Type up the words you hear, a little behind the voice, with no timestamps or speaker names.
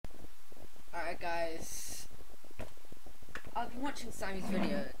Alright guys, I've been watching Sami's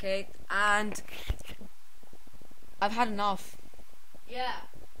video, okay, and I've had enough. Yeah.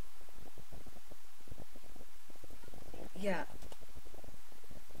 Yeah.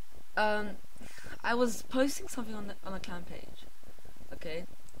 I was posting something on our clan page, okay.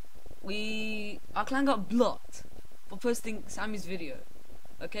 Our clan got blocked for posting Sami's video,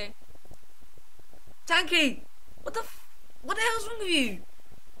 okay. Tanky, what the hell's wrong with you?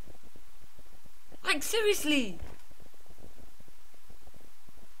 Like, seriously,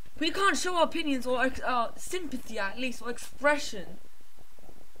 we can't show our opinions or sympathy, at least, or expression.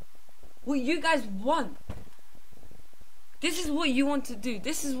 What you guys want. This is what you want to do.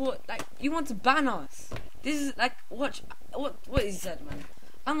 This is what, like, you want to ban us. This is like, watch what he said, man.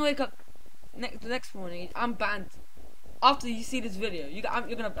 I'm gonna wake up the next morning. I'm banned. After you see this video, I'm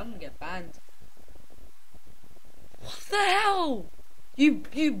gonna get banned. What the hell?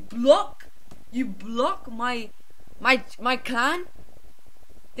 You block my clan.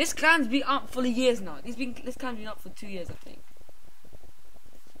 This clan's been up for years now. This clan's been up for 2 years, I think.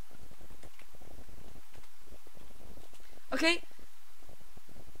 Okay,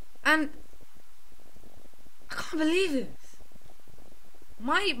 and I can't believe this.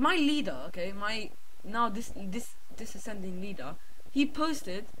 My leader, okay, this ascending leader, he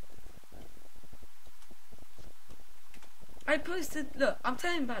posted. Look, I'm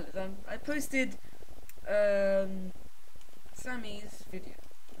telling balance. I posted Sami's video.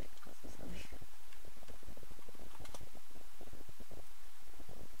 Wait, Sami.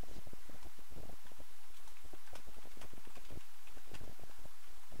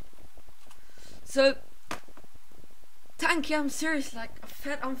 So, Tanky, I'm serious. Like,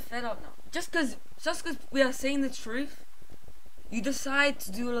 I'm fed up now. Just cause we are saying the truth, you decide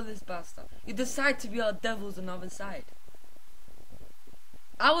to do all of this bad stuff. You decide to be our devils on the other side.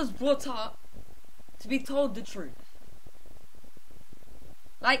 I was brought up to be told the truth.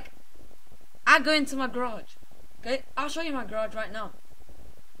 Like, I go into my garage. Okay, I'll show you my garage right now.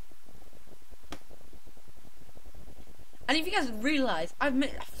 And if you guys realize, I've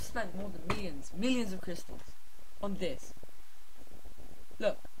spent more than millions of crystals on this.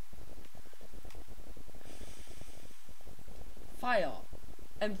 Look. Fire,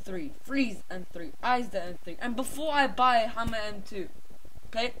 M3, freeze, M3, eyes the M3, and before I buy hammer M2,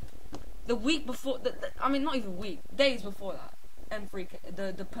 okay, the week before, I mean not even week, days before that, M3,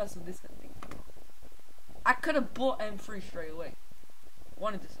 the personal discount thing, I could have bought M3 straight away.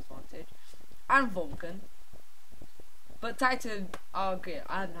 One disadvantage, and Vulcan, but Titan, okay,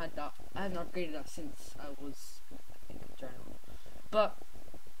 I haven't had that. I haven't upgraded that since I was, I think, general. But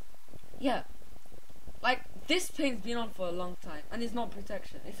yeah, like, this paint's been on for a long time, and it's not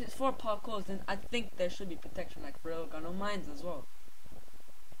protection. If it's for parkours, then I think there should be protection, like railgun or mines as well.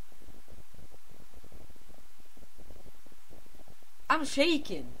 I'm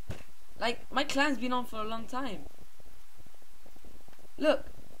shaking. Like, my clan's been on for a long time. Look,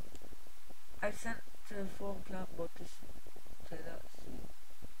 I sent to the 4 clan bot to say that.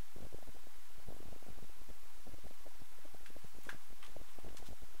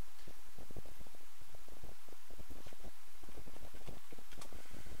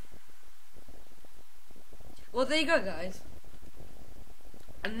 Well, there you go, guys.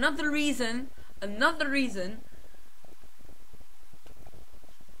 Another reason.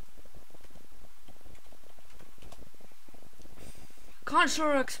 Can't show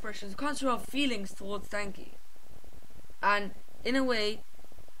our expressions, can't show our feelings towards Tanky. And in a way,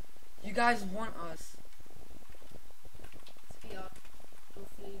 you guys want us to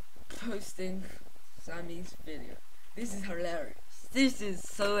be posting Sami's video. This is hilarious. This is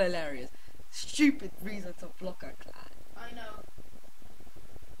so hilarious. Stupid reason to block our clan. I know.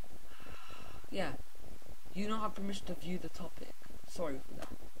 Yeah. You don't have permission to view the topic. Sorry for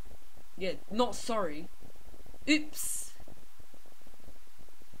that. Yeah, not sorry. Oops.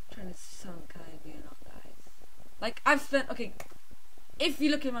 Trying to sound kind of enough, guys. Like, I've spent, okay, if you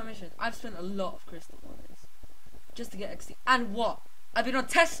look at my mission, I've spent a lot of crystal on this just to get XT. And what? I've been on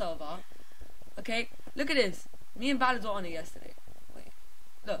test server. Okay, look at this. Me and Ballard were on it yesterday. Wait,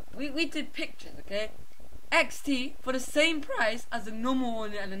 look, we did pictures. Okay, XT for the same price as a normal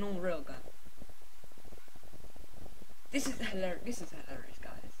one and a normal railgun. This is hilarious. This is hilarious,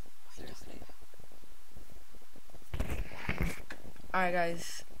 guys. Seriously. Alright,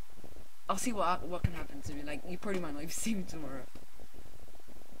 guys. I'll see what can happen to me. Like, you probably might not even see me tomorrow.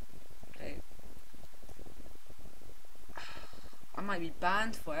 Okay. I might be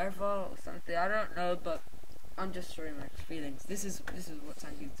banned forever or something. I don't know, but I'm just showing my feelings. This is what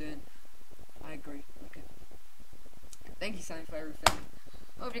Tanky's doing. I agree. Okay. Thank you, Sami, for everything.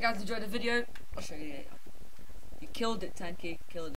 Hope you guys enjoyed the video. I'll show you later. You killed it, Tanky. Killed it.